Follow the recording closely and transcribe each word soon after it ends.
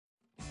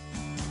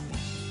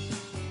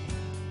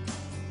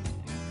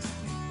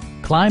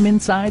Climb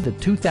inside the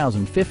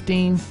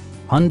 2015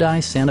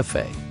 Hyundai Santa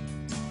Fe.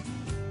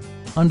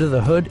 Under the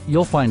hood,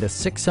 you'll find a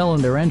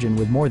 6-cylinder engine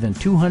with more than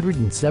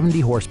 270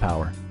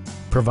 horsepower,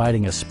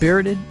 providing a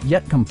spirited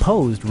yet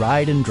composed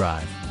ride and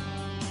drive.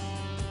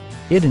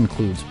 It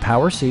includes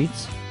power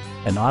seats,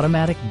 an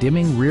automatic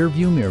dimming rear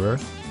view mirror,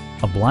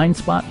 a blind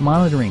spot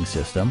monitoring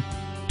system,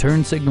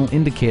 turn signal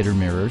indicator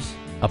mirrors,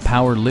 a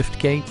power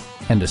liftgate,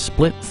 and a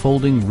split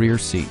folding rear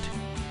seat.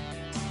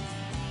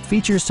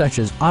 Features such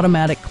as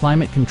automatic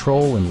climate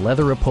control and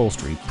leather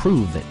upholstery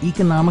prove that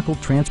economical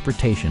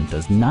transportation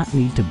does not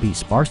need to be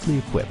sparsely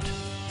equipped.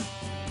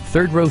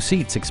 Third-row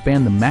seats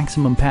expand the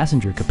maximum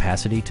passenger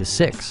capacity to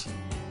 6.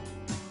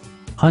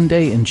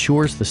 Hyundai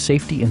ensures the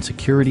safety and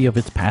security of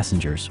its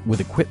passengers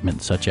with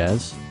equipment such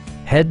as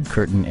head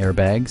curtain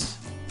airbags,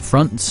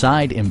 front and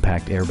side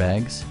impact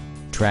airbags,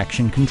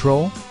 traction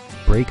control,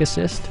 brake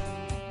assist,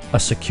 a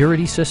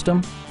security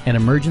system, an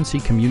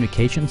emergency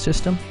communication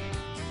system,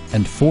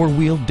 and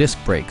 4-wheel disc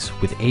brakes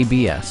with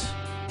ABS.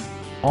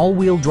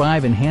 All-wheel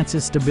drive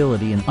enhances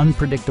stability in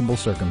unpredictable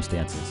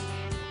circumstances.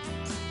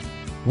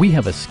 We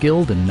have a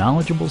skilled and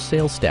knowledgeable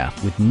sales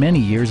staff with many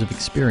years of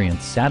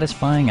experience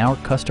satisfying our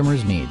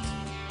customers' needs.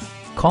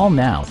 Call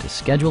now to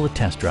schedule a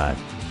test drive.